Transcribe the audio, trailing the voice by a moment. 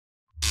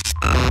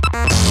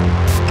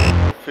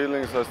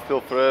feelings are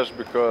still fresh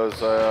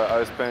because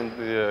I spent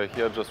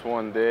here just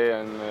one day,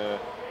 and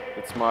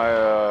it's my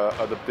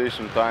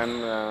adaptation time.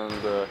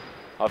 And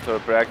after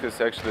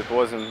practice, actually, it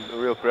wasn't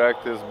real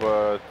practice,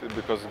 but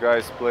because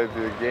guys played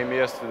the game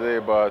yesterday.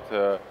 But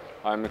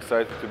I'm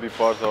excited to be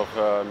part of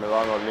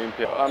Milan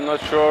Olympia. I'm not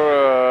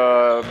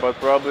sure, but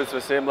probably it's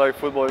the same like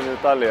football in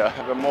Italy.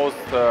 The most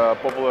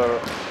popular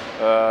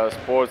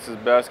sports is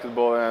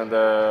basketball, and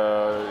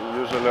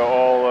usually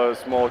all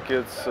small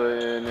kids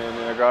in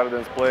the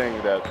gardens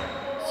playing that.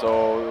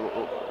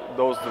 So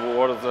those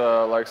words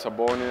like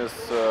Sabonis,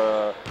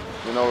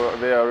 you know,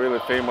 they are really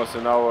famous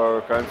in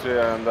our country,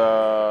 and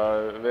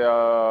they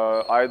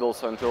are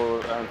idols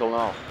until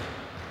now.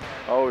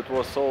 Oh, it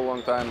was so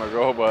long time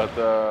ago, but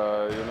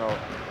you know,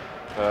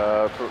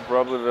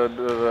 probably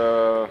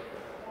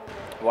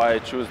why I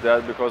choose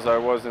that, because I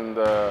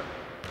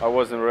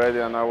wasn't ready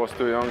and I was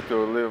too young to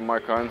leave my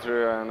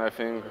country. And I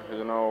think,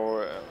 you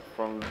know,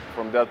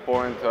 from that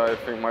point, I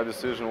think my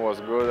decision was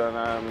good, and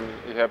I'm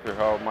happy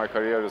how my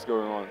career is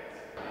going on.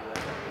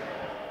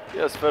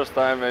 Yes, first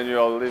time when you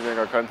are leaving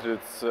a country,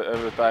 it's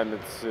every time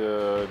it's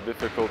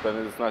difficult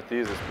and it's not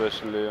easy,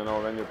 especially, you know,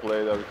 when you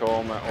played at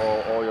home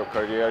all your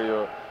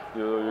career.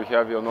 You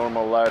have your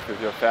normal life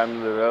with your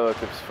family,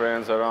 relatives,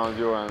 friends around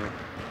you, and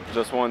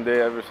just one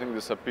day everything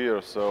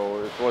disappears.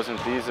 So it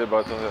wasn't easy,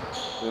 but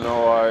you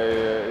know,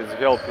 it's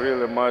helped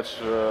really much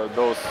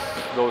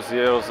those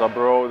years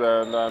abroad,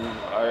 and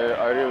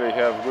I really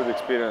have good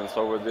experience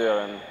over there,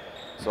 and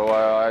so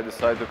I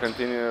decided to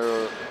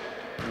continue,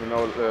 you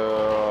know,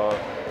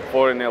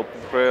 foreign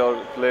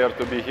player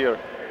to be here.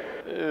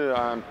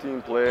 I'm a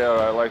team player.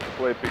 I like to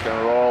play pick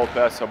and roll,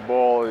 pass a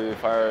ball.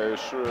 If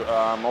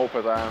I'm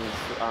open,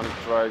 I'm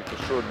trying to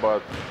shoot.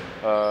 But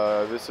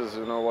this is,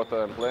 you know, what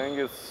I'm playing.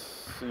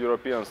 It's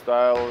European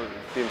style,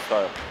 team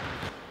style.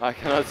 I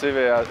cannot say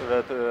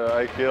that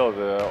I killed.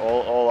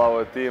 All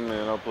our team,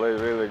 you know, played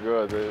really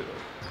good.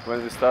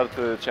 When we started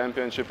the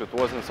championship, it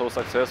wasn't so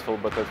successful.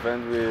 But at the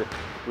end,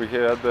 we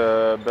had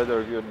a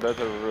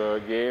better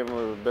game,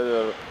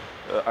 better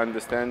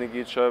understanding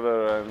each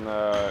other, and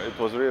it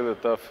was really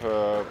tough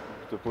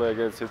to play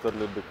against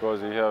Italy,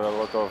 because you have a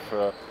lot of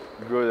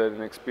good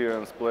and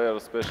experienced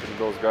players, especially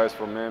those guys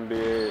from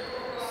NBA.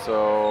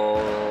 So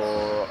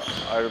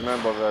I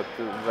remember that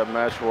the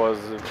match was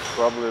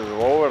probably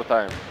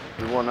overtime.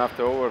 We won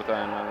after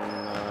overtime,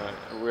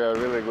 and we are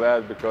really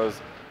glad,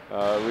 because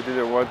we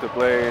didn't want to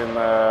play in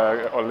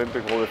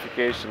Olympic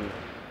qualification.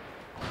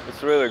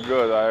 It's really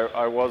good.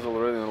 I was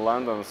already in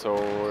London, so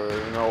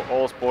you know,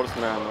 all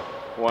sportsmen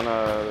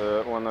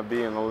wanna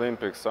be in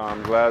Olympics. So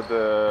I'm glad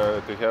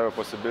to have a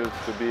possibility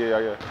to be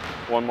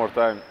one more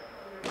time.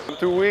 I'm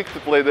too weak to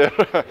play there.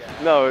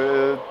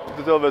 No,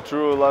 to tell the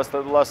truth, last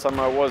time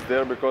I was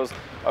there because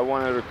I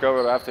want to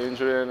recover after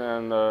injury,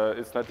 and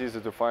it's not easy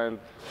to find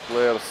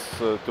players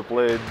to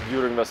play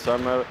during the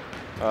summer.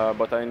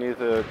 But I need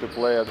to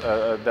play at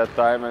that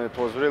time, and it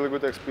was really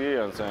good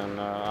experience, and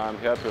I'm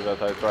happy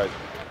that I tried.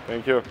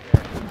 Thank you.